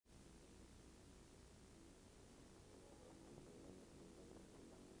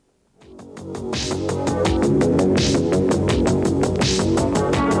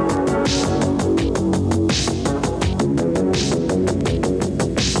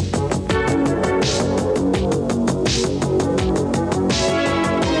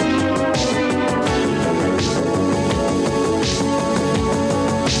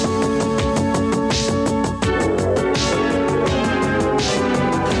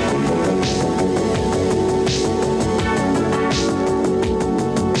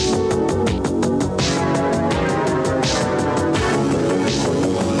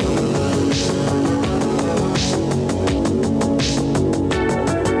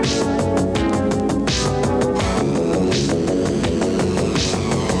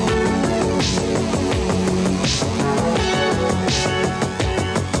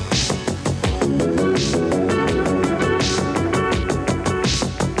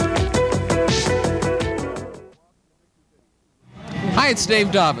it's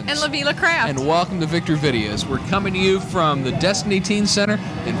Dave Dobbins. And Lavila Kraft. And welcome to Victor Videos. We're coming to you from the Destiny Teen Center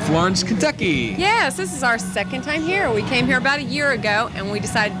in Florence, Kentucky. Yes, this is our second time here. We came here about a year ago, and we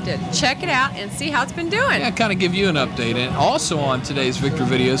decided to check it out and see how it's been doing. Yeah, kind of give you an update. And also on today's Victor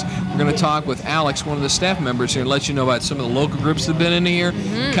Videos, we're going to talk with Alex, one of the staff members here, and let you know about some of the local groups that have been in here,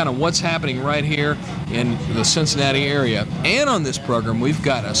 kind of what's happening right here in the Cincinnati area. And on this program, we've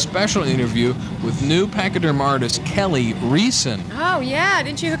got a special interview with new pachyderm artist Kelli Reisen. Oh, yeah.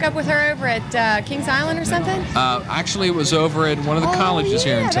 Didn't you hook up with her over at Kings Island or something? Actually, it was over at one of the colleges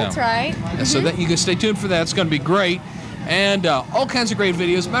here in town. That's right. So that you can stay tuned for that. It's going to be great. And all kinds of great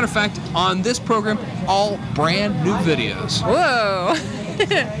videos. Matter of fact, on this program, all brand new videos. Whoa.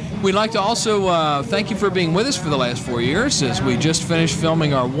 We'd like to also thank you for being with us for the last 4 years as we just finished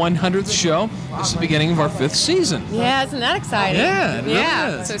filming our 100th show. This is the beginning of our 5th season. Yeah, isn't that exciting? Yeah, it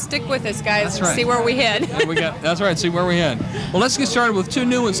really is. So stick with us, guys, That's and right. see where we head. That's right, see where we head. Well, let's get started with two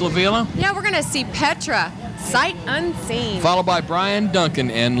new ones, Lavila. Yeah, we're going to see Petra, Sight Unseen. Followed by Brian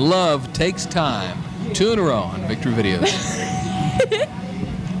Duncan and Love Takes Time. 2 in a row on Victor Videos.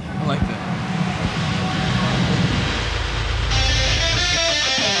 I like that.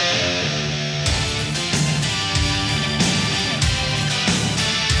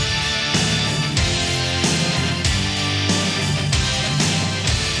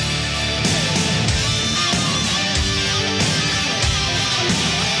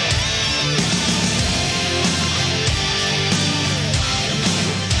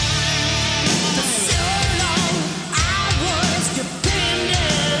 So long I was depending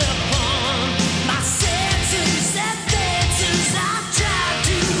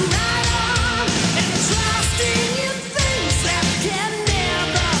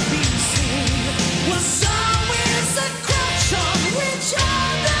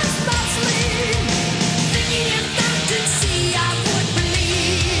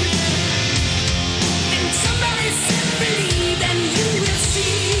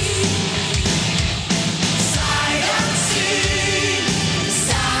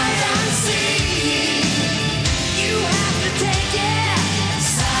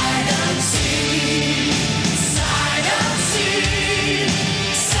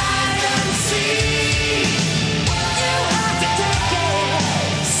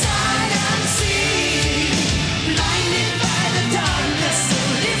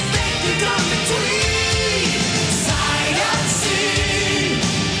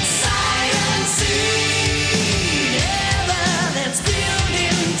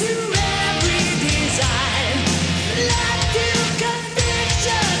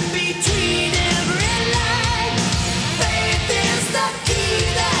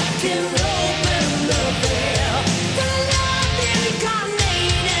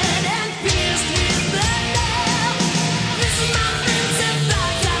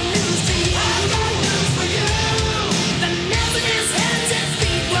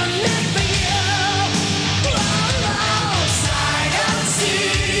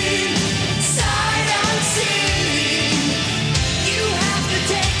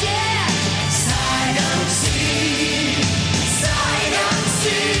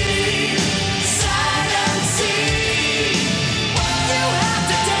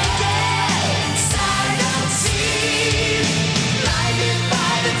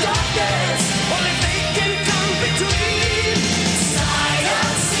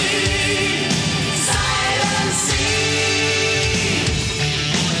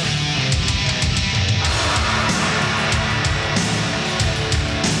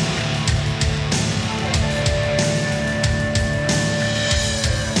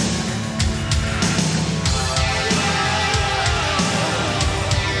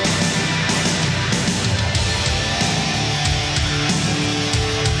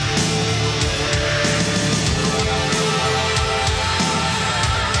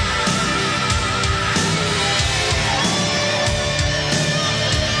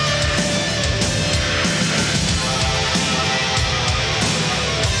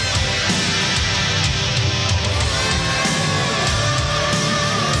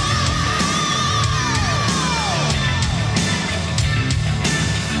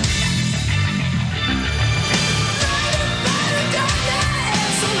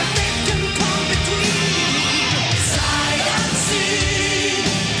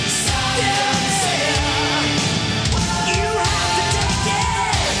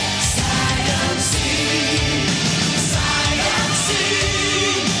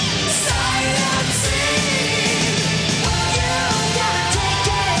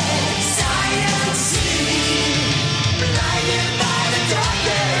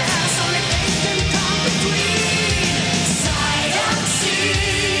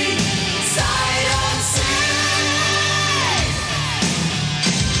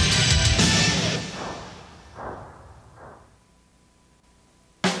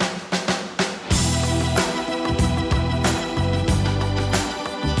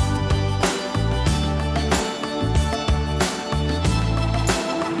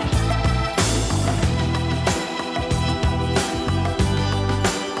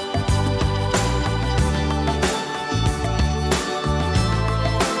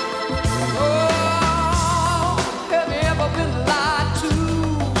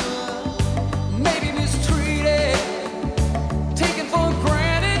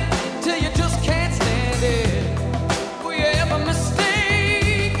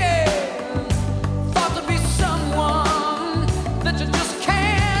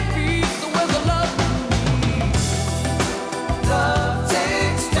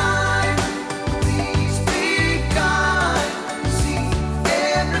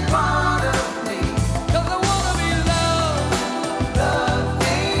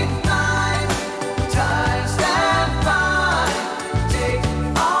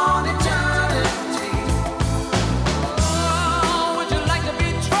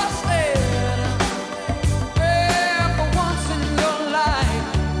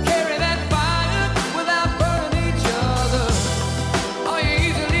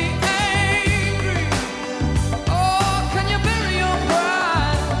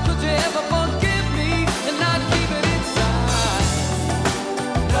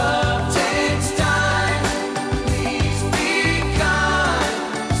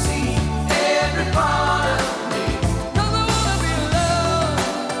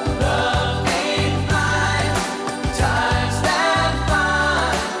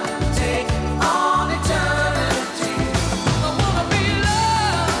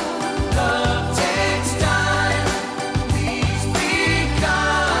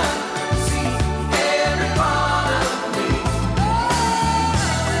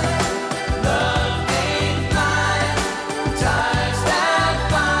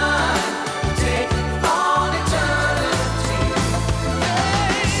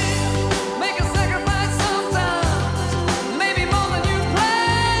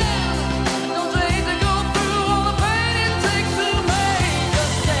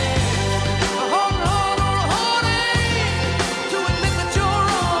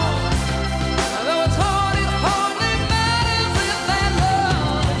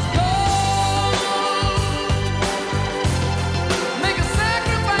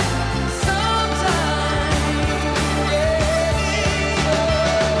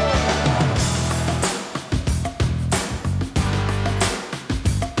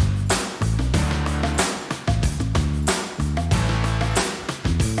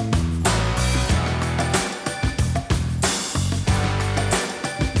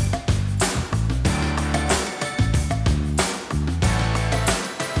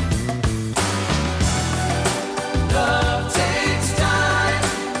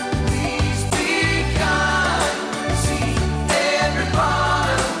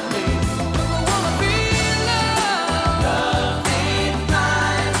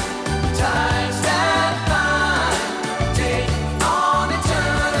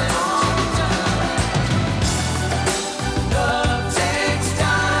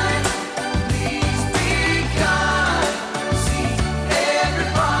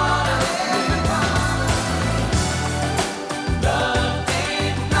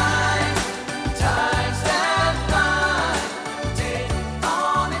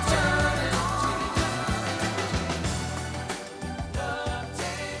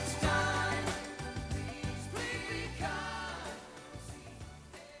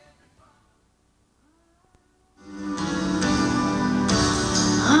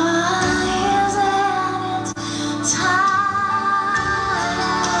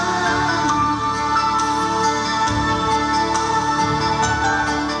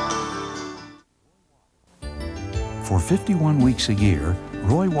For 51 weeks a year,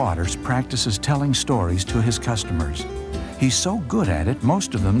 Roy Waters practices telling stories to his customers. He's so good at it,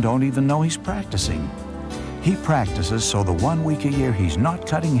 most of them don't even know he's practicing. He practices so the 1 week a year he's not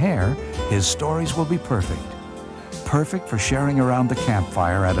cutting hair, his stories will be perfect. Perfect for sharing around the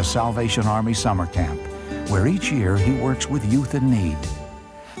campfire at a Salvation Army summer camp, where each year he works with youth in need.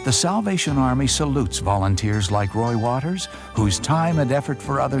 The Salvation Army salutes volunteers like Roy Waters, whose time and effort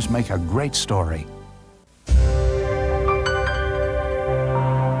for others make a great story.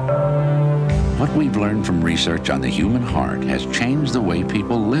 What we've learned from research on the human heart has changed the way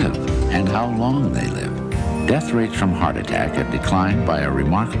people live and how long they live. Death rates from heart attack have declined by a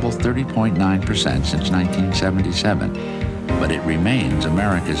remarkable 30.9% since 1977, but it remains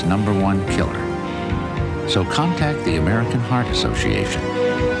America's #1 killer. So contact the American Heart Association,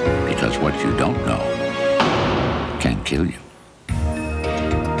 because what you don't know can kill you.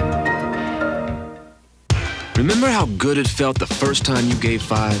 Remember how good it felt the first time you gave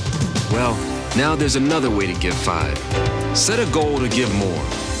 5? Well, now there's another way to give 5. Set a goal to give more.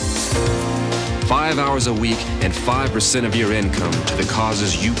 5 hours a week and 5% of your income to the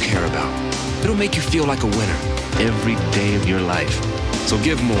causes you care about. It'll make you feel like a winner every day of your life. So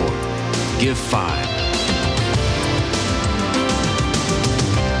give more. Give 5.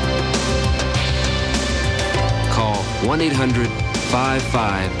 Call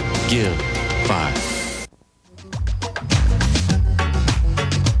 1-800-55-GIVE-5.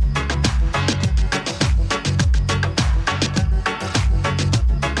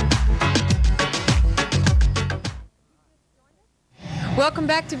 Welcome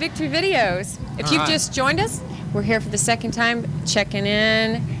back to Victory Videos. If you've just joined us, we're here for the second time checking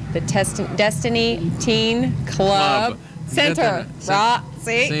in the Destiny Teen Club Center.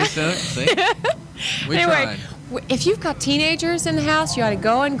 See? We anyway, tried. if you've got teenagers in the house, you ought to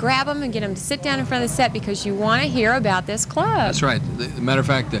go and grab them and get them to sit down in front of the set because you want to hear about this club. That's right. Matter of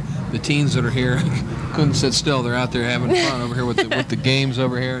fact, the teens that are here couldn't sit still. They're out there having fun over here with the games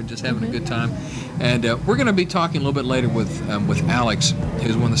over here and just having a good time. And we're going to be talking a little bit later with Alex,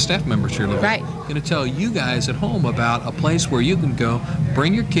 who's one of the staff members here. Right. Going to tell you guys at home about a place where you can go,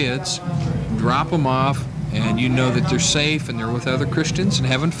 bring your kids, drop them off, and you know that they're safe and they're with other Christians and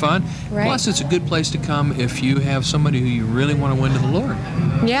having fun. Right. Plus, it's a good place to come if you have somebody who you really want to win to the Lord.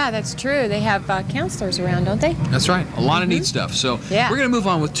 Yeah, that's true. They have counselors around, don't they? That's right. A lot of neat stuff. So Yeah. we're going to move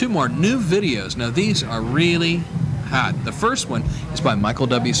on with 2 more new videos. Now, these are really hot. The first one is by Michael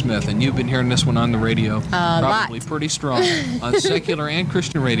W. Smith, and you've been hearing this one on the radio probably lot. pretty strong on secular and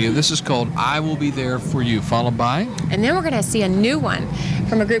Christian radio. This is called I Will Be There For You, followed by... And then we're going to see a new one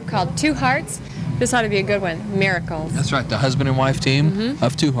from a group called Two Hearts. This ought to be a good one. Miracles. That's right, the husband and wife team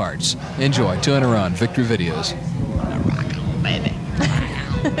of Two Hearts. Enjoy. 2 in a row on Victory Videos. Rock on, baby.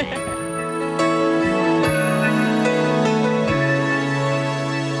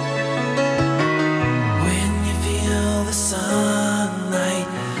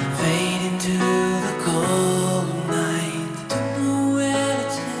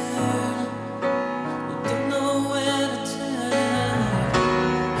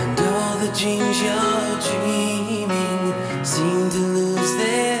 Dreams you're dreaming seem to lose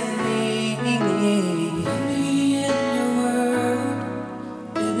their meaning. Let me in your world,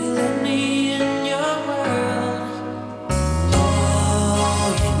 baby, let me in your world.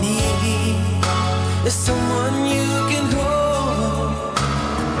 All you need is someone you can hold.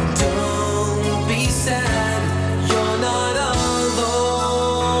 Don't be sad, you're not alone.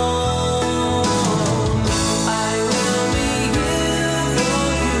 I will be here for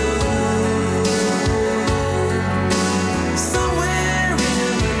you. Somewhere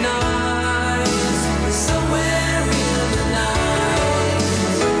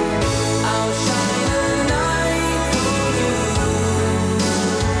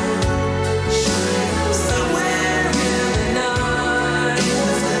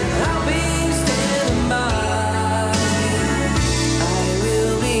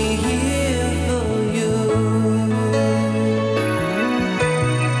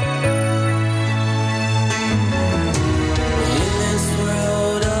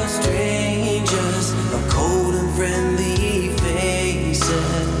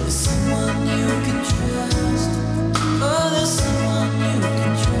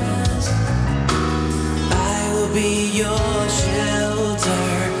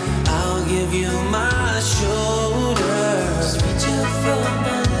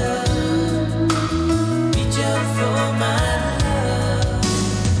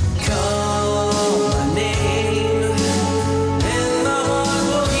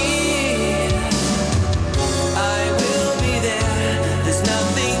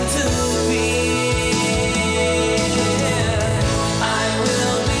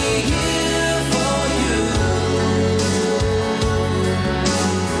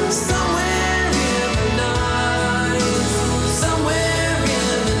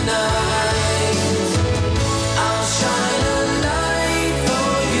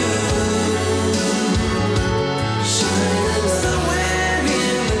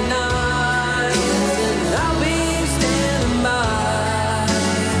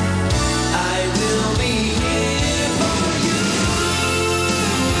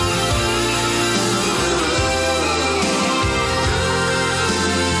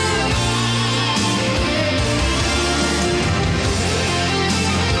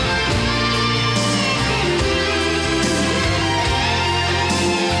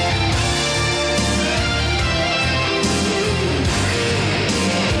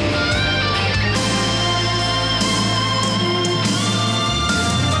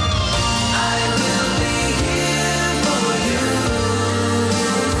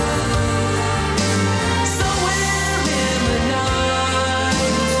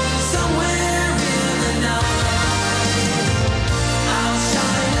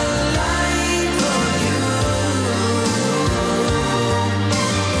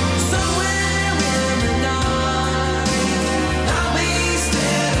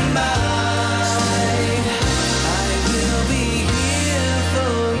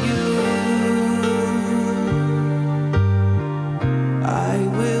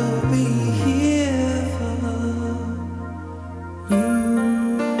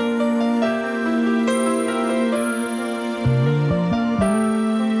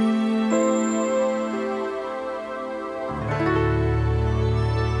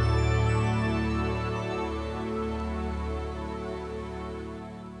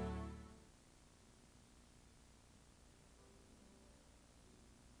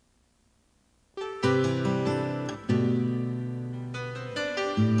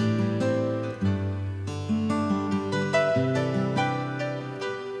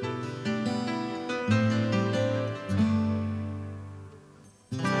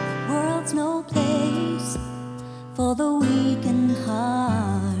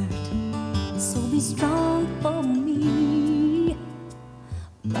heart. So be strong for me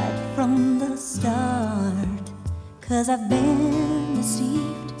right from the start, 'cause I've been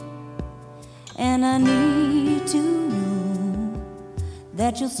deceived, and I need to know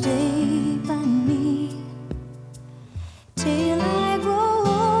that you'll stay by me till I grow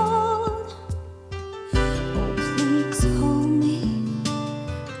old. Oh, please hold me,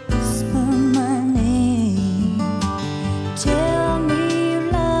 whisper my name, tell me you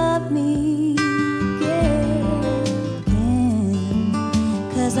love me again,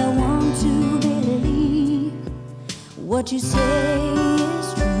 'cause I want to believe what you say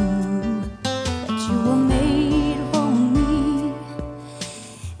is true, that you were made for me,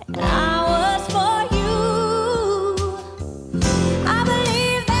 and I was for you. I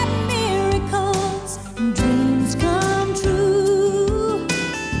believe that miracles and dreams come true.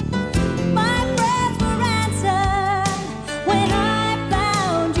 My prayers were answered when I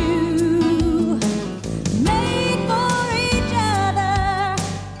found you, made for each other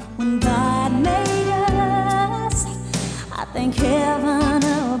when God made us. I thank heaven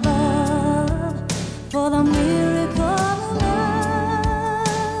above for the miracle of love.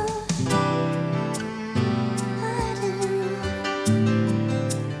 I do.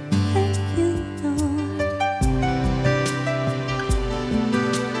 Thank you, Lord.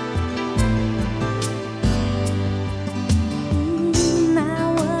 I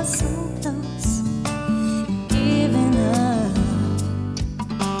was so close, giving up.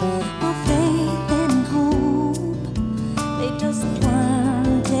 My faith and hope, they just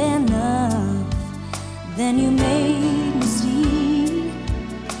weren't enough. Then you made me see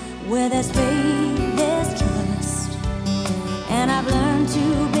where there's faith, there's trust, and I've learned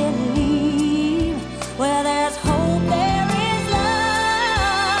to believe where there's hope, there is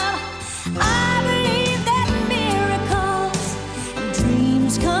love. I believe that miracles and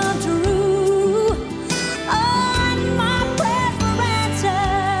dreams come true. Oh, and my prayers were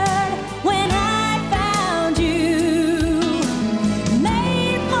answered when I found you,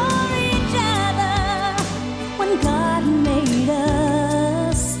 made for each other when God made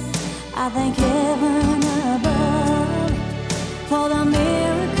us. I thank heaven above for the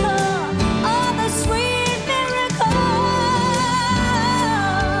miracle, oh, the sweet miracle.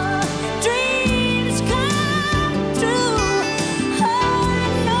 Dreams come true. Oh, I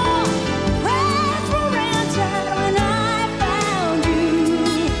know prayers were answered when I found you,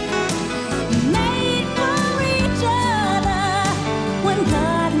 made for each other when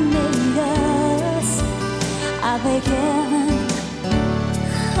God made us. I thank heaven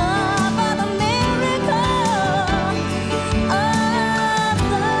for the miracle of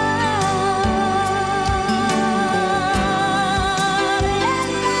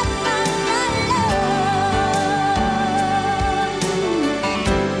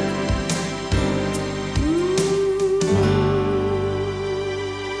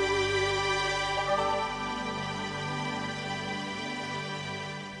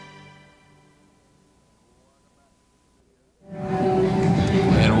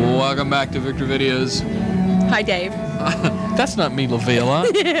And welcome back to Victor Videos. Hi, Dave. That's not me, Lavilla.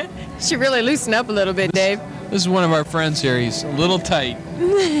 Should really loosen up a little bit, Dave. This is one of our friends here. He's a little tight.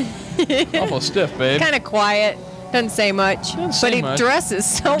 Almost stiff, babe. Kind of quiet. Doesn't say much. But he dresses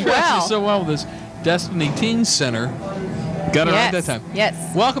so well. Dresses so well with this Destiny Teen Center. Got it right that time. Yes.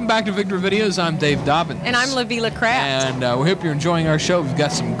 Welcome back to Victor Videos. I'm Dave Dobbins. And I'm Lavilla Kraft. And we hope you're enjoying our show. We've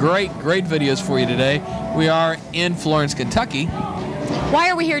got some great videos for you today. We are in Florence, Kentucky. Why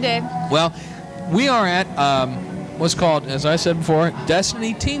are we here, Dave? Well, we are at what's called, as I said before,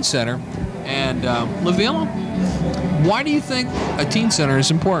 Destiny Teen Center. And Lavilla, why do you think a teen center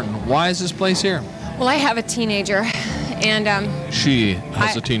is important? Why is this place here? Well, I have a teenager. And she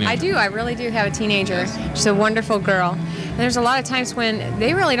has a teenager. I do. I really do have a teenager. She's a wonderful girl. And there's a lot of times when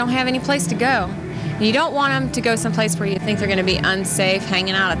they really don't have any place to go. You don't want them to go someplace where you think they're going to be unsafe,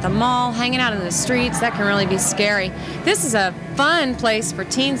 hanging out at the mall, hanging out in the streets. That can really be scary. This is a fun place for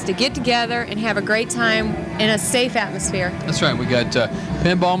teens to get together and have a great time in a safe atmosphere. That's right. We got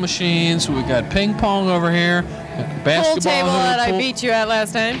pinball machines. We got ping pong over here. Basketball. Pool table that I beat you at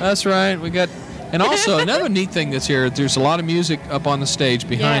last time. That's right. We got. And also, another neat thing that's here, there's a lot of music up on the stage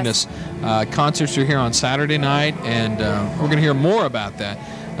behind us. Concerts are here on Saturday night, and we're going to hear more about that.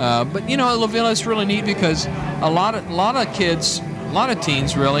 But, you know, Lavilla, it's really neat because a lot of kids, a lot of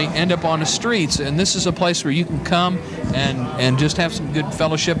teens really, end up on the streets, and this is a place where you can come and just have some good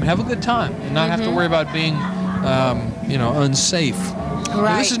fellowship and have a good time and not have to worry about being, you know, unsafe. Right.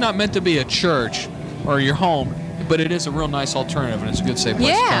 Now, this is not meant to be a church or your home, but it is a real nice alternative, and it's a good, safe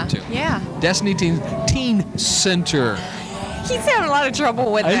place to come to. Yeah. Destiny Teen Center. He's having a lot of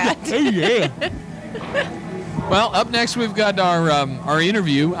trouble with that. Well, up next we've got our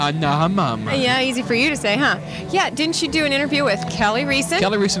interview on Yeah, easy for you to say, huh? Yeah, didn't you do an interview with Kelli Reisen?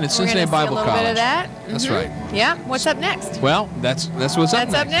 Kelli Reisen at Cincinnati Bible College. A little bit of that. That's right. Yeah. What's up next? Well, that's what's up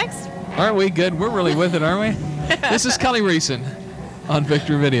next. That's up next. Aren't we good? We're really with it, aren't we? This is Kelli Reisen on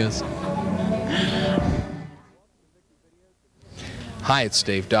Victory Videos. Hi, it's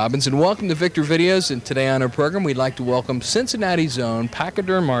Dave Dobbins, and welcome to Victor Videos. And today on our program, we'd like to welcome Cincinnati Zone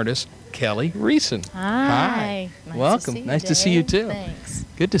pachyderm artist Kelli Reisen. Hi. Nice Welcome. Nice to see you too. Thanks.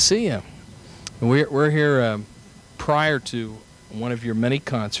 Good to see you. We're here prior to one of your many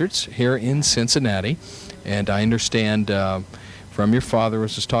concerts here in Cincinnati, and I understand from your father, I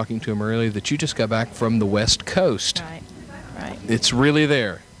was just talking to him earlier, that you just got back from the West Coast. Right. It's really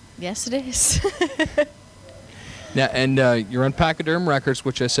there. Yes, it is. Now, and you're on Pachyderm Records,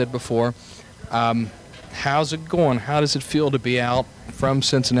 which I said before. How's it going? How does it feel to be out from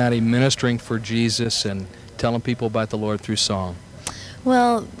Cincinnati ministering for Jesus and telling people about the Lord through song?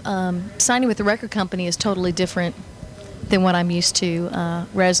 Well, signing with the record company is totally different than what I'm used to,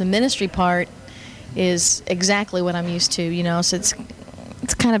 whereas the ministry part is exactly what I'm used to, you know, so it's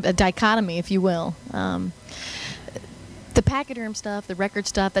kind of a dichotomy, if you will. The pachyderm stuff, the record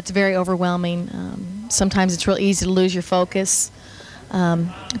stuff, that's very overwhelming. Sometimes it's real easy to lose your focus.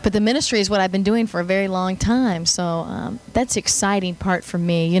 But the ministry is what I've been doing for a very long time, so that's the exciting part for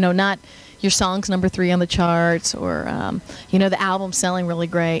me. You know, not your song's #3 on the charts or, you know, the album selling really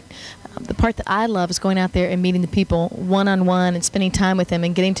great. The part that I love is going out there and meeting the people one-on-one and spending time with them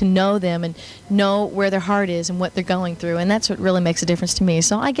and getting to know them and know where their heart is and what they're going through, and that's what really makes a difference to me.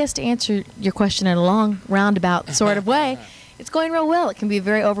 So I guess to answer your question in a long, roundabout sort of way, it's going real well. It can be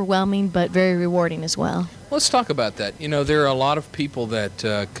very overwhelming, but very rewarding as well. Let's talk about that. You know, there are a lot of people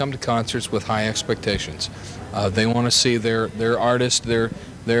that come to concerts with high expectations. They want to see their artist,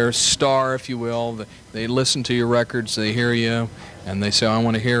 their star, if you will. They listen to your records, they hear you, and they say, I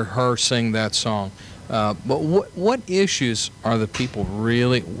want to hear her sing that song. But what issues are the people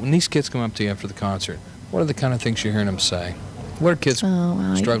really, when these kids come up to you after the concert, what are the kind of things you're hearing them say? What are kids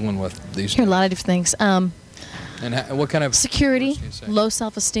struggling with these days? I hear a lot of different things. And what kind of security, low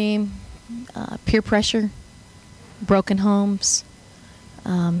self-esteem, peer pressure, broken homes,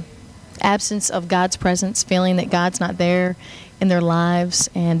 absence of God's presence, feeling that God's not there in their lives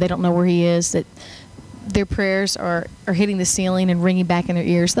and they don't know where He is, that their prayers are hitting the ceiling and ringing back in their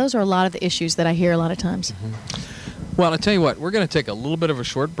ears. Those are a lot of the issues that I hear a lot of times. Mm-hmm. Well, I'll tell you what, we're going to take a little bit of a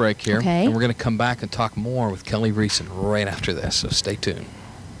short break here, and we're going to come back and talk more with Kelli Reisen right after this, so stay tuned.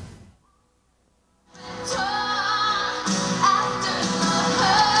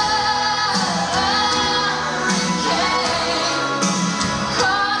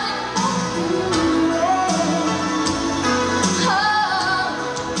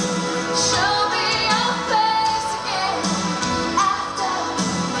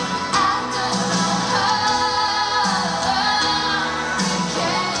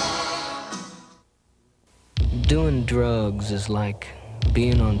 Doing drugs is like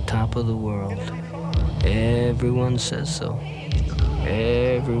being on top of the world. Everyone says so.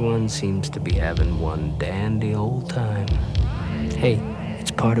 Everyone seems to be having one dandy old time. Hey, it's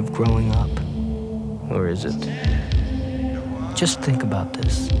part of growing up. Or is it? Just think about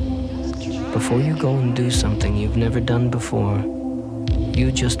this. Before you go and do something you've never done before,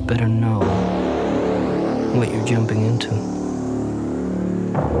 you just better know what you're jumping into.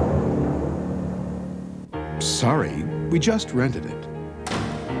 Sorry, we just rented it.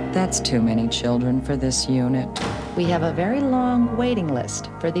 That's too many children for this unit. We have a very long waiting list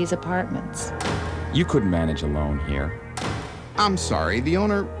for these apartments. You couldn't manage alone here. I'm sorry, the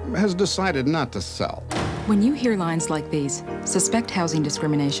owner has decided not to sell. When you hear lines like these, suspect housing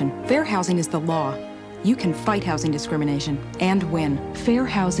discrimination. Fair housing is the law. You can fight housing discrimination and win. Fair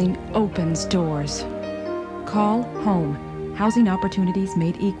housing opens doors. Call HOME. Housing opportunities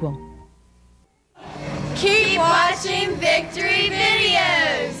made equal. Keep watching Victory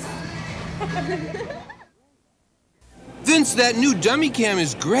Videos! Vince, that new dummy cam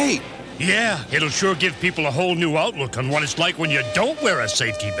is great. Yeah, it'll sure give people a whole new outlook on what it's like when you don't wear a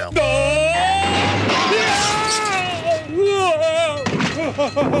safety belt.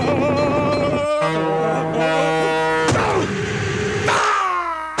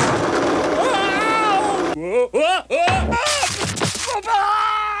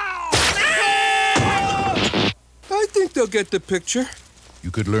 I think they'll get the picture.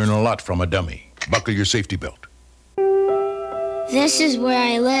 You could learn a lot from a dummy. Buckle your safety belt. This is where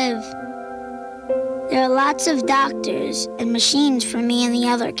I live. There are lots of doctors and machines for me and the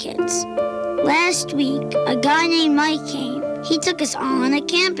other kids. Last week, a guy named Mike came. He took us all on a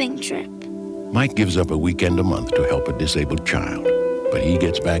camping trip. Mike gives up a weekend a month to help a disabled child, but he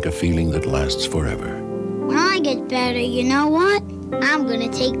gets back a feeling that lasts forever. When I get better, you know what? I'm gonna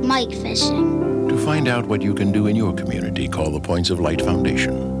take Mike fishing. To find out what you can do in your community, call the Points of Light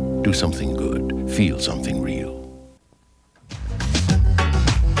Foundation. Do something good. Feel something real.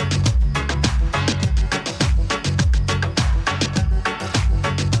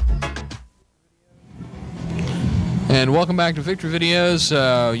 And welcome back to Victory Videos.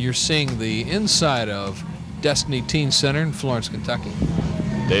 You're seeing the inside of Destiny Teen Center in Florence, Kentucky.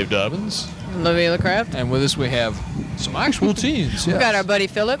 Dave Dobbins. Olivia LaCraft. And with us we have some actual teens. We've got our buddy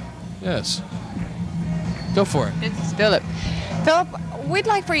Philip. Yes. Go for it. It's Philip. Philip, we'd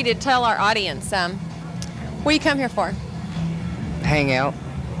like for you to tell our audience what you come here for. Hang out,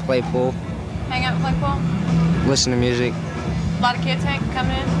 play pool, Hang out and play pool? listen to music. A lot of kids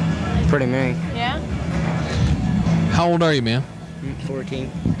coming in? Pretty many. Yeah? How old are you, man? 14.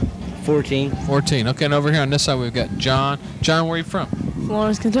 14. 14. Okay, and over here on this side we've got John. John, where are you from?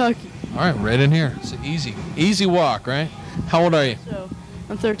 Florence, Kentucky. All right, right in here. It's an easy walk, right? How old are you? So,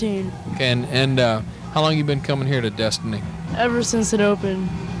 I'm 13. Okay, and how long you been coming here to Destiny? Ever since it opened.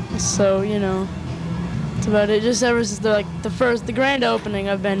 So, you know, that's about it. Just ever since the grand opening,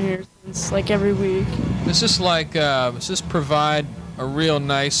 I've been here since like every week. Does this provide a real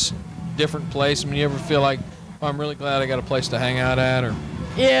nice, different place? I mean, you ever feel like, oh, I'm really glad I got a place to hang out at, or?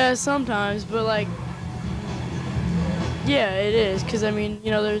 Yeah, sometimes, but like, yeah, it is. Because, I mean,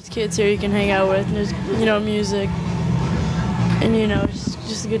 you know, there's kids here you can hang out with, and there's, you know, music. And, you know, it's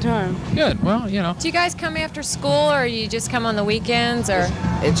just a good time. Good. Well, you know. Do you guys come after school, or you just come on the weekends, or?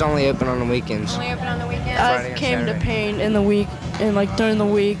 It's only open on the weekends. Only open on the weekends? I came to paint in the week, and like during the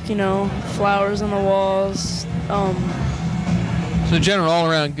week, you know, flowers on the walls. So general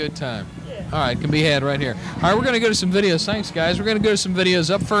all-around good time. Yeah. All right, can be had right here. All right, we're going to go to some videos. Thanks, guys. We're going to go to some videos.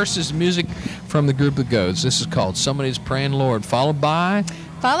 Up first is music from the group of Goats. This is called Somebody's Praying Lord, followed by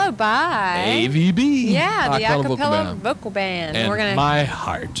AVB. Yeah, the acapella acapella vocal band. And we're gonna My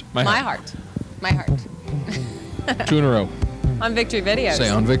Heart. My Heart. 2 in a row. On Victory Videos. Say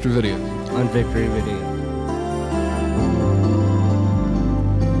on Victory Video. On Victory Video.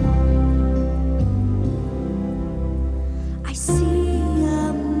 I see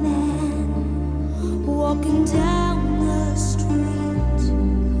a man walking down the street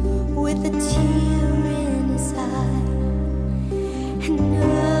with a tear in his eye and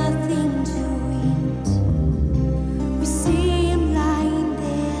nothing to eat. We see him lying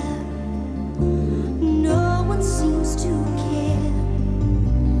there. No one seems to care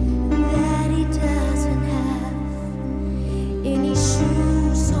that he doesn't have any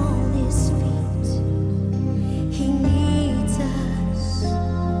shoes on his feet. He needs us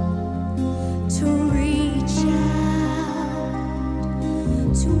to reach out,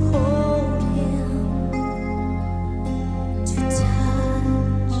 to hold him, to touch him.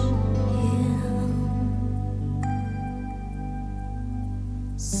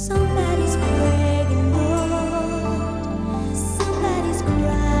 Somebody's praying, Lord. Somebody's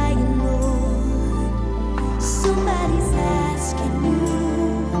crying, Lord. Somebody's asking you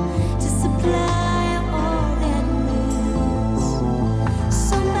to supply all their needs.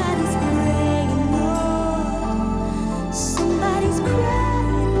 Somebody's praying, Lord. Somebody's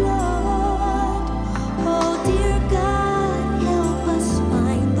crying, Lord. Oh, dear God, help us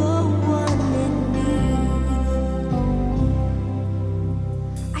find the one in need.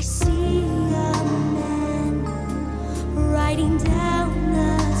 I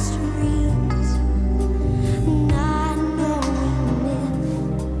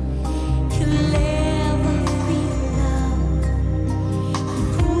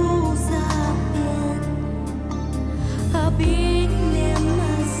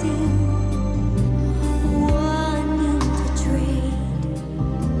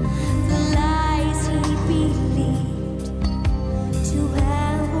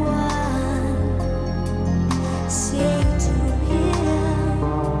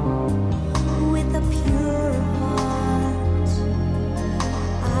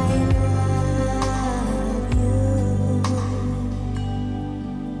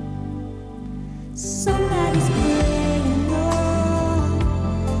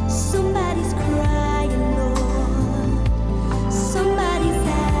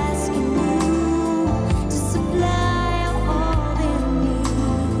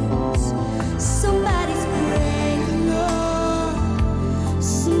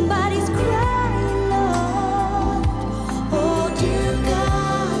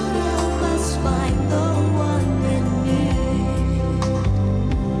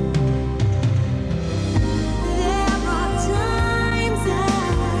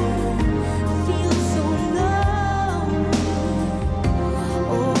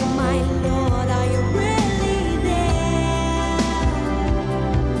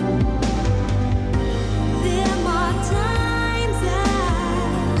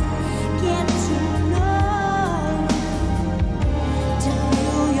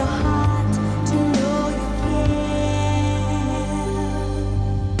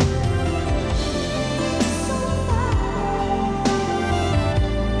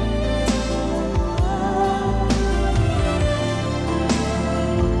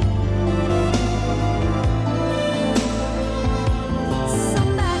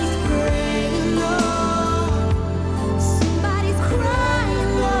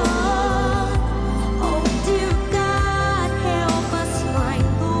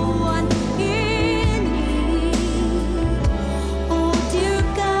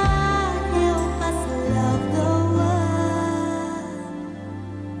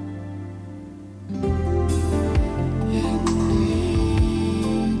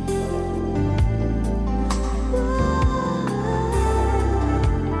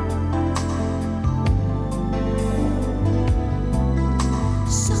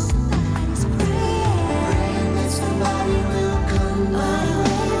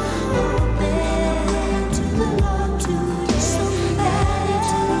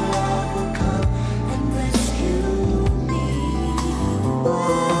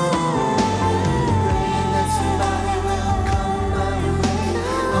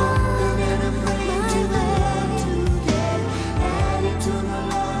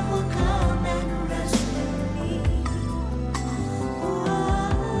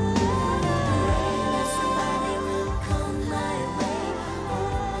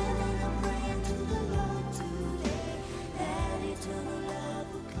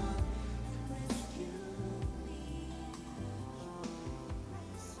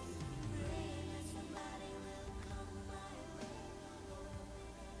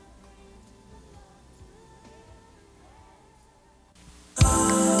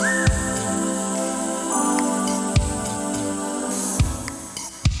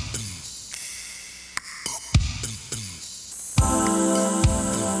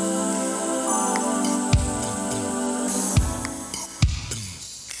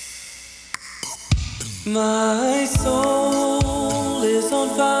My soul is on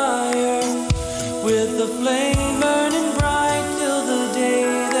fire with the flame burning bright till the day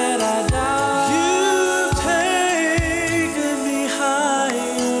that I die. You've taken me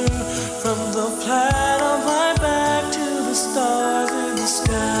higher from the flat of my back to the stars in the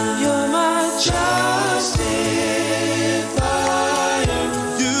sky. You're my justifier.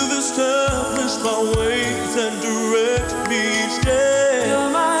 You've established my ways and direct me each day.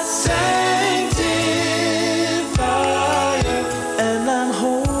 You're my sanctifier, and I'm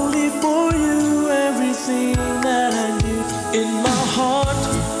holy for you. Everything that I do in my heart,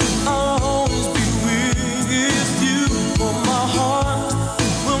 I'll always be with you. For my heart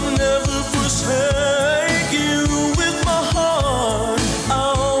will never forsake you. With my heart,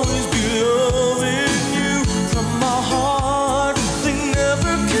 I'll always be loving you. From my heart, they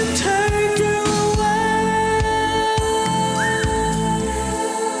never can take you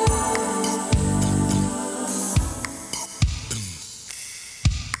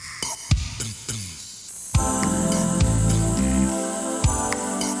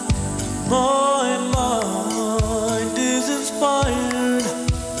My mind is inspired.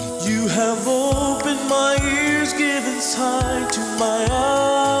 You have opened my ears, given sight to my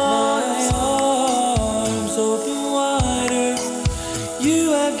eyes. My arms open wider.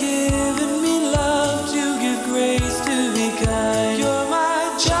 You have given me love to give grace to be kind. You're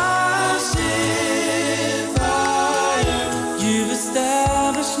my justifier. You've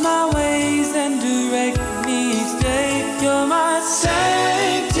established my ways and direct me each day. You're my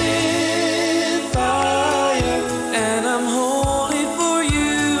sanctifier, and I'm holy for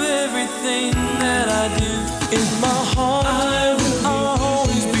you. Everything that I do in my heart, I'll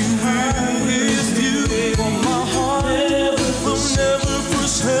always be with you. For my heart will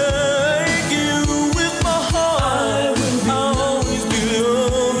never forsake you. With my heart, I'll always be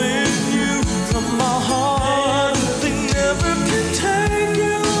loving you. From my heart, they never can take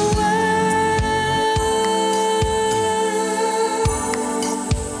you away.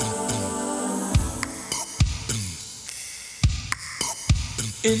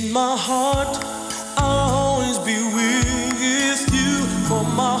 In my heart, I'll always be with you. For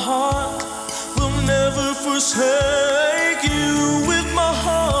my heart will never forsake you. With my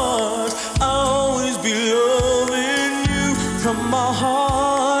heart, I'll always be loving you. From my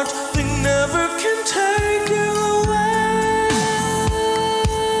heart, they never can take you away.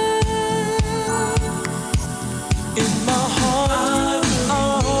 In my heart,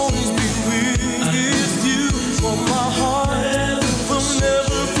 I'll always be with you. For my heart will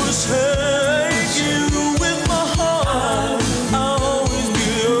never forsake you. With my heart, I'll always be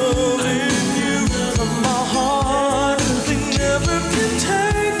loving you. From my heart, they never can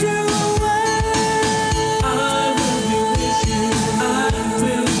take you away. I will be with you. I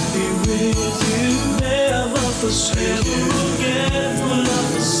will be with you. Never forsake you again. Will not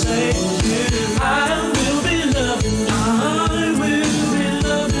forsake you. I will be loving you. I will be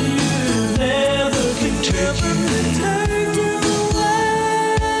loving you. Never can take you away.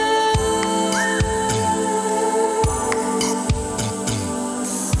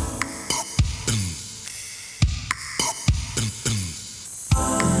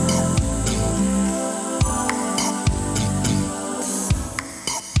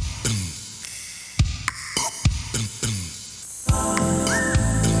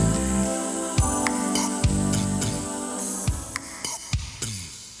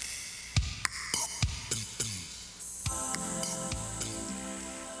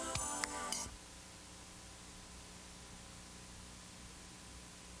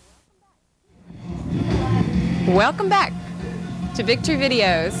 Welcome back to Victory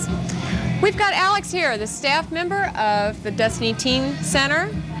Videos. We've got Alex here, the staff member of the Destiny Teen Center.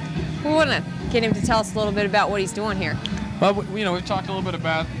 We want to get him to tell us a little bit about what he's doing here. Well, we've talked a little bit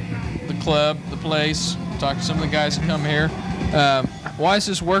about the club, the place, talked to some of the guys that come here. Why is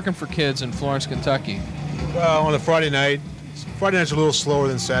this working for kids in Florence, Kentucky? Well, on a Friday night's a little slower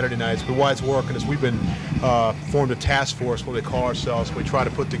than Saturday nights, but why it's working is we've been formed a task force, what they call ourselves. We try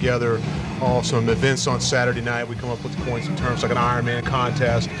to put together some events on Saturday night. We come up with points and terms like an Ironman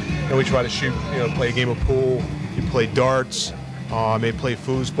contest, and we try to shoot, play a game of pool. You play darts, maybe play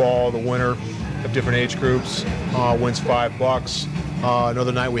foosball. The winner of different age groups wins $5.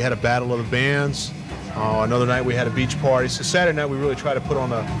 Another night we had a battle of the bands. Another night we had a beach party. So Saturday night we really try to put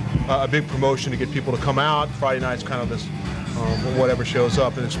on a big promotion to get people to come out. Friday night's kind of this whatever shows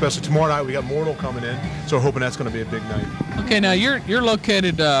up, and especially tomorrow night we got Mortal coming in, so we're hoping that's going to be a big night. Okay, now you're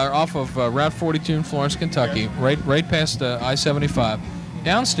located off of Route 42 in Florence, Kentucky, right past I-75.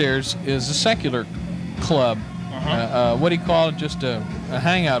 Downstairs is a secular club. What do you call it? Just a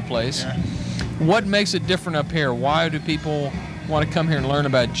hangout place. What makes it different up here? Why do people want to come here and learn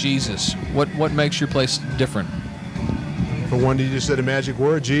about Jesus? What makes your place different? For one, you just said a magic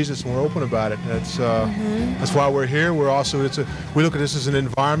word, Jesus, and we're open about it. That's why we're here. We're also we look at this as an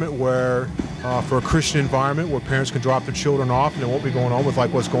environment where, for a Christian environment, where parents can drop their children off and it won't be going on with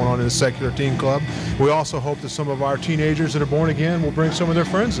like what's going on in the secular teen club. We also hope that some of our teenagers that are born again will bring some of their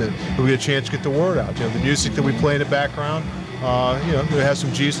friends in, and we get a chance to get the word out. The music that we play in the background, we have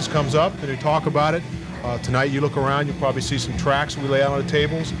some Jesus comes up and we talk about it. Tonight you look around, you'll probably see some tracks we lay out on the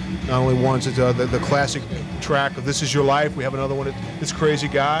tables. Not only ones that the classic track of This Is Your Life, we have another one, This Crazy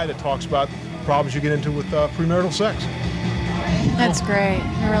Guy, that talks about problems you get into with premarital sex. That's great.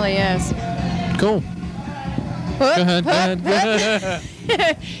 It really is. Cool. Go ahead.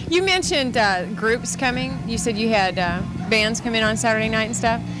 You mentioned groups coming. You said you had bands come in on Saturday night and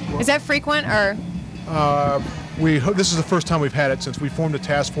stuff. Is that frequent or? This is the first time we've had it since we formed a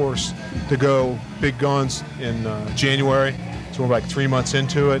task force to go big guns in January. So we're like 3 months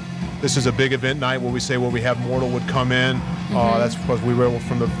into it. This is a big event night where we have Mortal come in. That's because we were able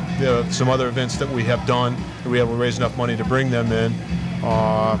from some other events that we have done, that we were able to raise enough money to bring them in.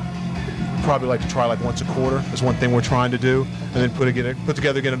 Probably like to try like once a quarter. That's one thing we're trying to do, and then put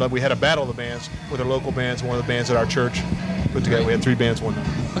together again. We had a battle of the bands with our local bands and one of the bands at our church. Put together, we had 3 bands one night.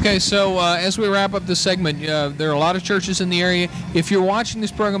 Okay, so as we wrap up this segment, there are a lot of churches in the area. If you're watching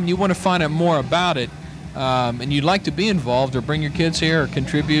this program and you want to find out more about it, and you'd like to be involved or bring your kids here or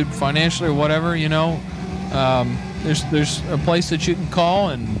contribute financially or whatever, there's a place that you can call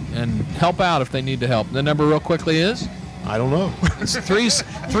and help out if they need to help. The number real quickly is? I don't know. It's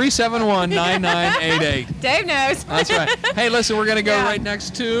 371-9988. Dave knows. That's right. Hey, listen, we're going to go right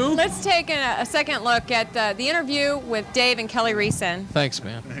next to... Let's take a second look at the interview with Dave and Kelli Reisen. Thanks,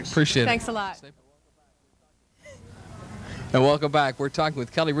 man. Appreciate it. Thanks a lot. And welcome back. We're talking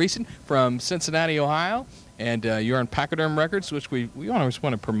with Kelli Reisen from Cincinnati, Ohio. And you're on Pachyderm Records, which we always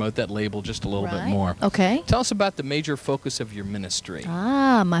want to promote that label just a little bit more. Okay. Tell us about the major focus of your ministry.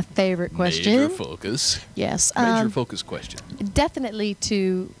 My favorite question. Major focus. Yes. Major focus question. Definitely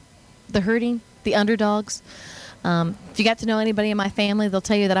to the hurting, the underdogs. If you got to know anybody in my family, they'll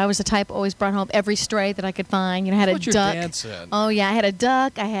tell you that I was the type who always brought home every stray that I could find. I had a duck. Your dad said. Oh yeah, I had a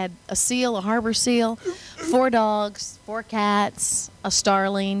duck. I had a seal, a harbor seal, 4 dogs, 4 cats, a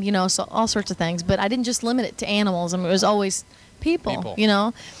starling. So all sorts of things. But I didn't just limit it to animals. I mean, it was always people.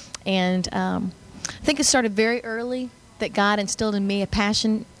 And I think it started very early. That God instilled in me a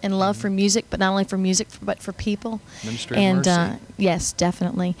passion and love for music, but not only for music, but for people. Ministry of mercy. Yes,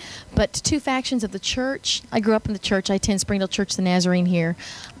 definitely. But 2 factions of the church. I grew up in the church. I attend Springdale Church the Nazarene here.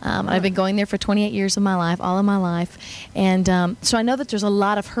 I've been going there for 28 years of my life, all of my life. And so I know that there's a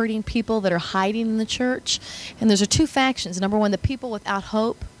lot of hurting people that are hiding in the church. And there's 2 factions. Number one, the people without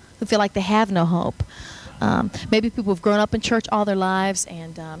hope, who feel like they have no hope. Maybe people who've grown up in church all their lives,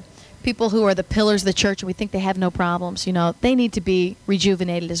 and people who are the pillars of the church and we think they have no problems, they need to be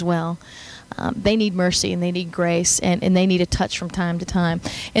rejuvenated as well. They need mercy and they need grace and they need a touch from time to time.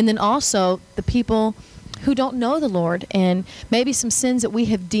 And then also the people who don't know the Lord, and maybe some sins that we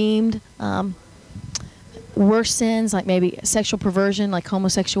have deemed worse sins, like maybe sexual perversion, like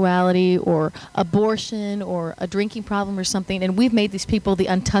homosexuality or abortion or a drinking problem or something, and we've made these people the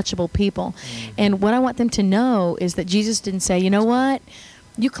untouchable people. And what I want them to know is that Jesus didn't say, you know what?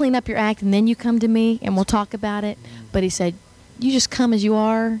 You clean up your act and then you come to me and we'll talk about it. But he said, you just come as you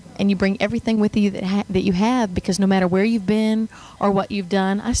are and you bring everything with you that you have, because no matter where you've been or what you've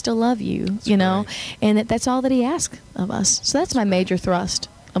done, I still love you, And that's all that he asks of us. So that's my major thrust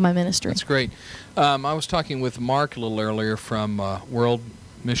of my ministry. That's great. I was talking with Mark a little earlier from World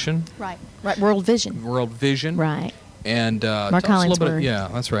Mission. Right, World Vision. World Vision. Right. And Mark Hollingsworth. Yeah,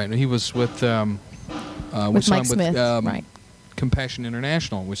 that's right. And he was with Mike Smith, right. Compassion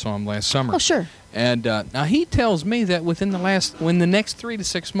International. We saw him last summer. Oh, sure. And now he tells me that within the next 3 to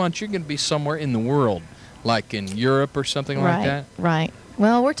 6 months, you're going to be somewhere in the world, like in Europe or something like that. Right.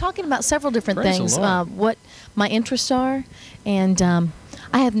 Well, we're talking about several different things. What my interests are, and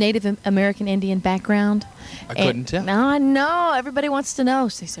I have Native American Indian background. I couldn't tell. No, I know. Everybody wants to know.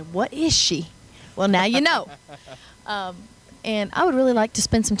 So they said, "What is she?" Well, now you know. And I would really like to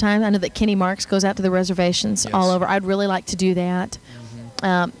spend some time. I know that Kenny Marks goes out to the reservations all over. I'd really like to do that.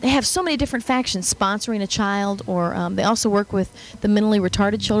 They have so many different factions sponsoring a child, or they also work with the mentally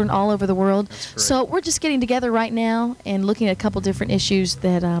retarded children all over the world. So we're just getting together right now and looking at a couple different issues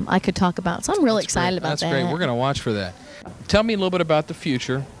that I could talk about. So I'm really excited about that. That's great. We're going to watch for that. Tell me a little bit about the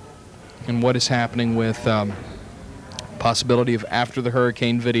future and what is happening with possibility of After the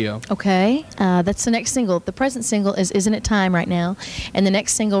Hurricane video. Okay, that's the next single. The present single is Isn't It Time right now, and the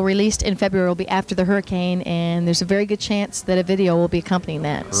next single released in February will be After the Hurricane, and there's a very good chance that a video will be accompanying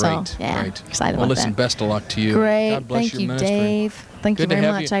that. Great, so, yeah, great. excited well, about listen, that. best of luck to you. Great, God bless thank your you, ministry. Dave. Thank Good you to very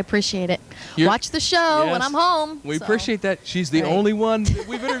have much. you. I appreciate it. You're- Watch the show when Yes. I'm home. We so. appreciate that. She's the Great. only one that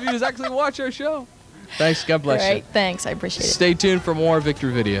we've interviewed who's actually watched our show. Thanks. God bless Great, you. thanks. I appreciate it. Stay tuned for more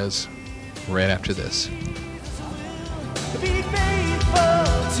Victory videos right after this. Be faithful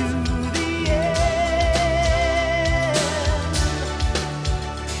to the end.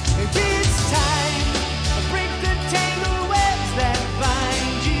 If it's time, break the tangled webs that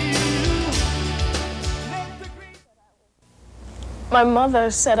bind you. My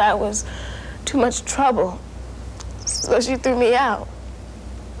mother said I was too much trouble, so she threw me out.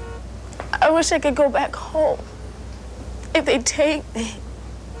 I wish I could go back home. If they take me,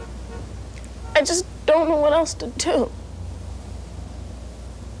 I just don't know what else to do.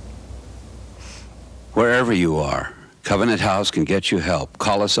 Wherever you are, Covenant House can get you help.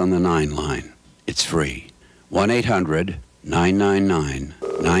 Call us on the 9 line. It's free.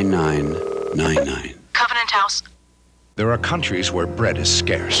 1-800-999-9999. Covenant House. There are countries where bread is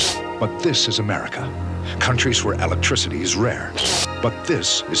scarce, but this is America. Countries where electricity is rare, but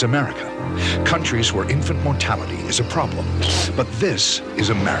this is America. Countries where infant mortality is a problem, but this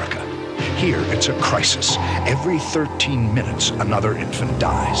is America. Here, it's a crisis. Every 13 minutes, another infant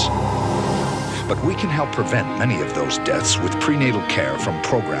dies. But we can help prevent many of those deaths with prenatal care from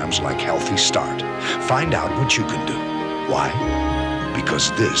programs like Healthy Start. Find out what you can do. Why?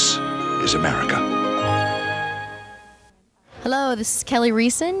 Because this is America. Hello, this is Kelli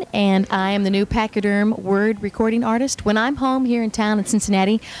Reisen, and I am the new Pachyderm word recording artist. When I'm home here in town in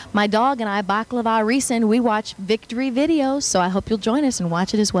Cincinnati, my dog and I, Baklava Reisen, we watch Victory videos, so I hope you'll join us and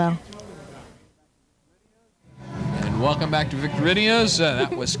watch it as well. And welcome back to Victory Videos.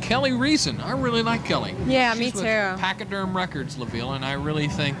 That was Kelli Reisen. I really like Kelli. Yeah, She's me with too. Pachyderm Records, LaVille, and I really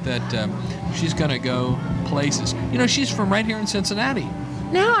think that she's going to go places. You know, she's from right here in Cincinnati.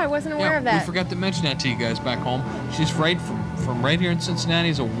 No, I wasn't aware of that. We forgot to mention that to you guys back home. She's right from right here in Cincinnati.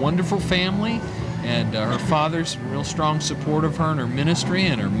 Is a wonderful family, and her father's a real strong support of her and her ministry,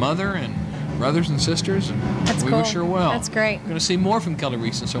 and her mother and brothers and sisters. And That's we cool. wish her well. That's great. We're going to see more from Kelli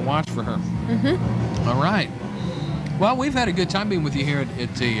Reisen, so watch for her. Mm-hmm. All right. Well, we've had a good time being with you here at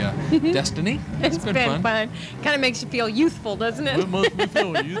the Destiny. It's been fun. Kind of makes you feel youthful, doesn't it? It makes me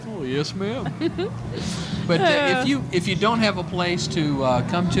feel youthful. Yes, ma'am. But if you don't have a place to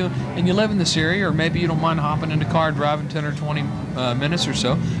come to and you live in this area, or maybe you don't mind hopping in a car, driving 10 or 20 minutes or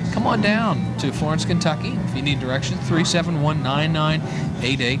so, come on down to Florence, Kentucky. If you need directions,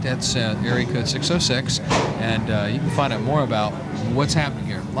 371-9988. That's area code 606. And you can find out more about what's happening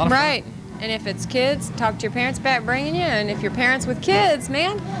here. A lot of Right. And if it's kids, talk to your parents about bringing you. And if your parents with kids,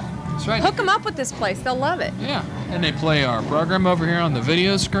 man, That's right. hook them up with this place. They'll love it. Yeah. And they play our program over here on the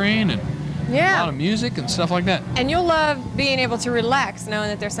video screen, and a lot of music and stuff like that. And you'll love being able to relax knowing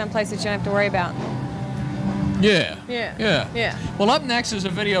that there's some place that you don't have to worry about. Yeah. Yeah. Yeah. Yeah. Well, up next is a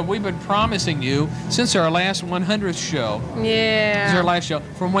video we've been promising you since our last 100th show. Yeah. This is our last show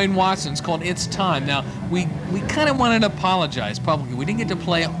from Wayne Watson. It's called It's Time. Now, we kind of wanted to apologize publicly. We didn't get to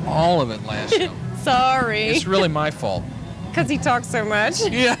play all of it last show. Sorry. It's really my fault. Because he talks so much.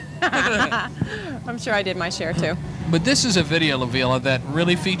 Yeah. I'm sure I did my share too. But this is a video, Lavila, that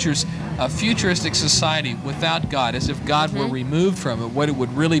really features a futuristic society without God, as if God were removed from it, what it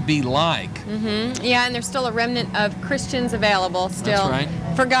would really be like. Mm-hmm. Yeah, and there's still a remnant of Christians available still That's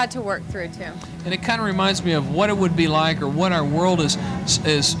right. for God to work through too. And it kind of reminds me of what it would be like, or what our world is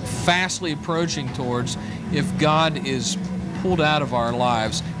fastly approaching towards, if God is pulled out of our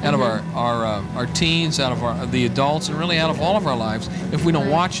lives, out of our teens, out of the adults, and really out of all of our lives, if we don't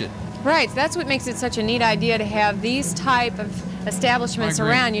watch it. Right, so that's what makes it such a neat idea to have these type of establishments I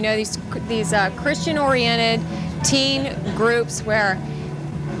agree. around. You know, these Christian-oriented teen groups where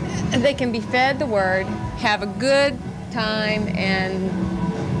they can be fed the Word, have a good time, and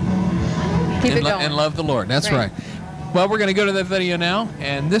keep it going. And love the Lord. That's right. Well, we're going to go to that video now,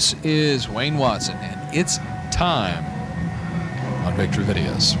 and this is Wayne Watson, and It's Time on Victory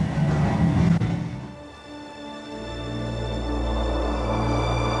Videos.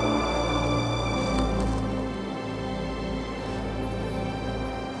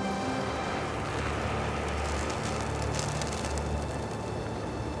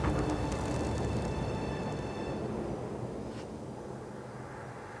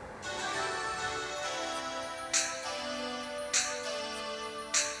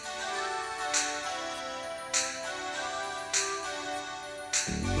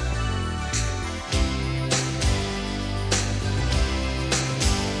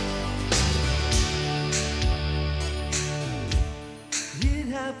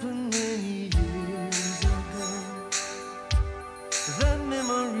 happened many years ago. That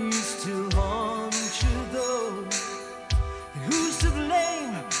memory still haunts you though. Who's to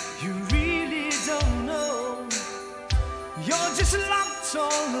blame? You really don't know. You're just locked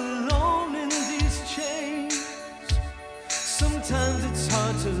all alone in these chains. Sometimes it's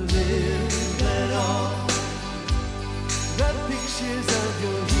hard to live at all. The pictures of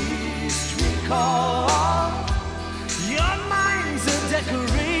your history call. Your mind's a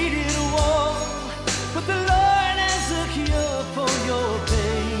decorated wall, but the Lord has a cure for your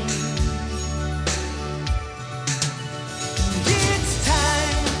pain. It's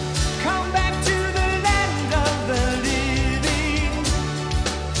time, come back to the land of the living.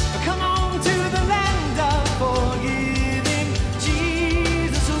 Come on to the land of forgiving.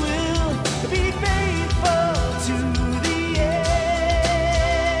 Jesus will be faithful to the end.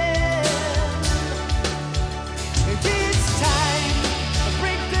 It's time,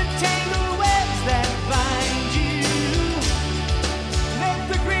 break the tangled webs that bind you. Let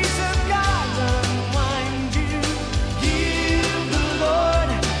the grace of God unwind you. Give the Lord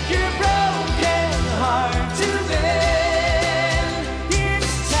your broken heart to mend.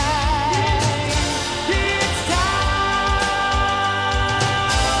 It's time, it's time.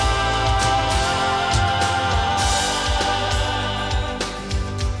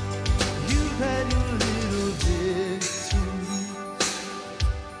 You've had your little victories,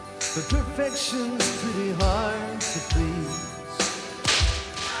 but perfection's pretty hard to please.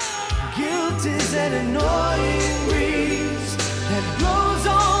 Guilt is an annoying breeze that blows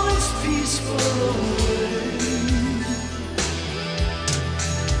all its peaceful away.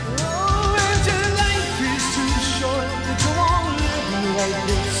 Oh, and your life is too short to go on living like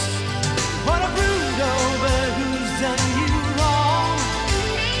this. What a brood over who's done you wrong.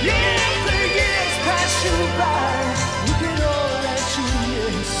 Yeah, the years pass you by. Look at all that you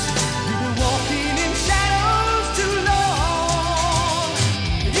miss. You've been walking in shadows too long.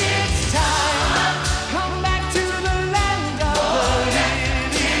 It's time, come back to the land of the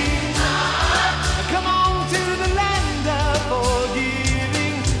living. Come on to the land of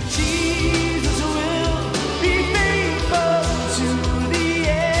forgiving. Jesus will be faithful to the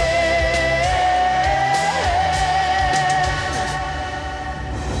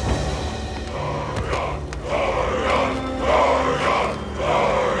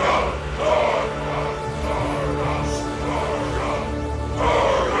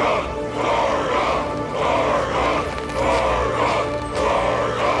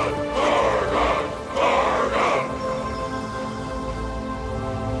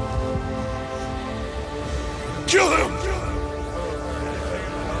Kill him!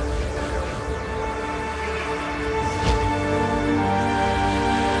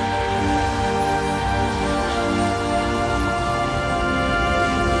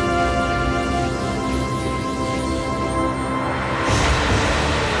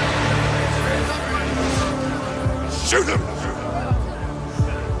 Shoot him!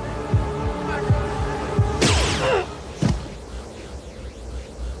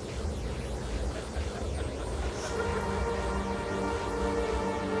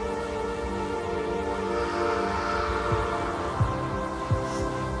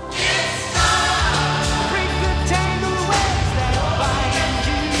 break the tangled webs that bind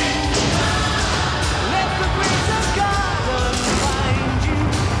you. Let the grace of God unwind you.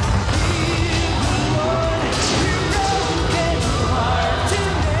 Give the Lord your broken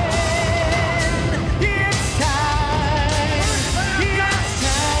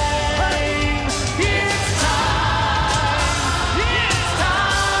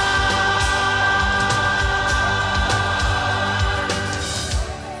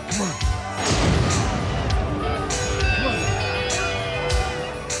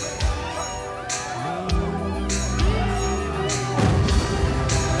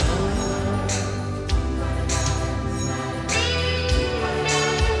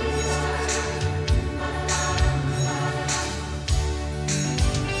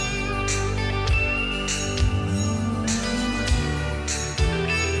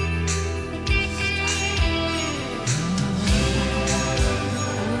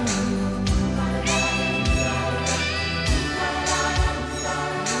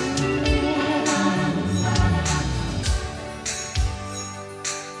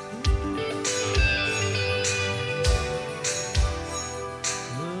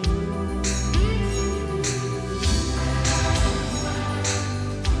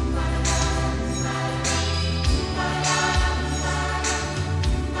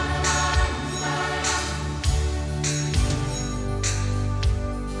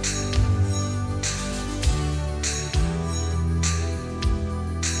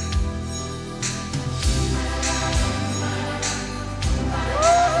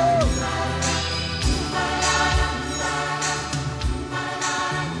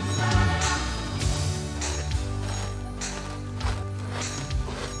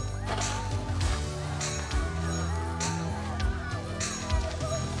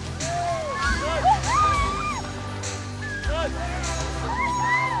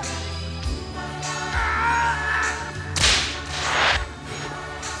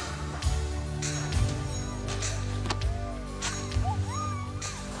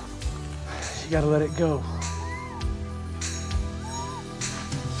You gotta let it go.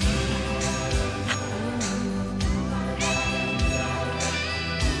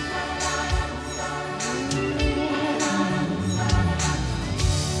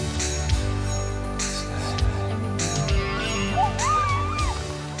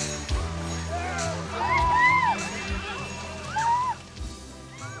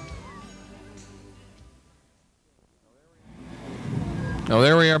 Oh,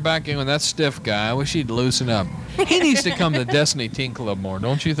 there we are back in with that stiff guy. I wish he'd loosen up. He needs to come to Destiny Teen Club more,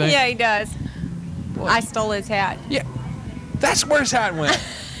 don't you think? Yeah, he does. I stole his hat. Yeah. That's where his hat went.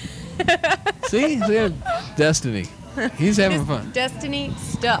 See? Destiny. He's having fun. Destiny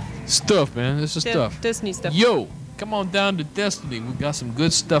stuff. Stuff, man. This is stuff. Destiny stuff. Yo, come on down to Destiny. We got some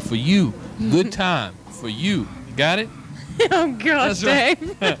good stuff for you. Good time for you. You got it? Oh, gosh,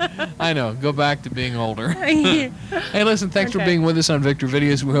 Dave. Right. I know. Go back to being older. Hey, listen, thanks for being with us on Victor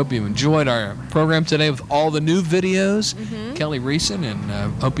Videos. We hope you enjoyed our program today with all the new videos. Kelli Reisen, and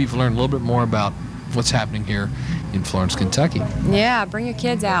hope you've learned a little bit more about what's happening here in Florence, Kentucky. Yeah, bring your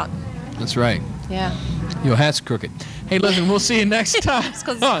kids out. That's right. Yeah. Your hat's crooked. Hey, listen, we'll see you next time. It's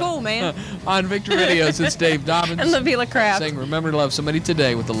because it's cool, man. On Victor Videos, it's Dave Dobbins. And Lavila Craft. Saying, remember to love somebody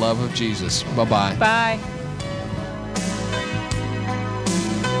today with the love of Jesus. Bye-bye. Bye.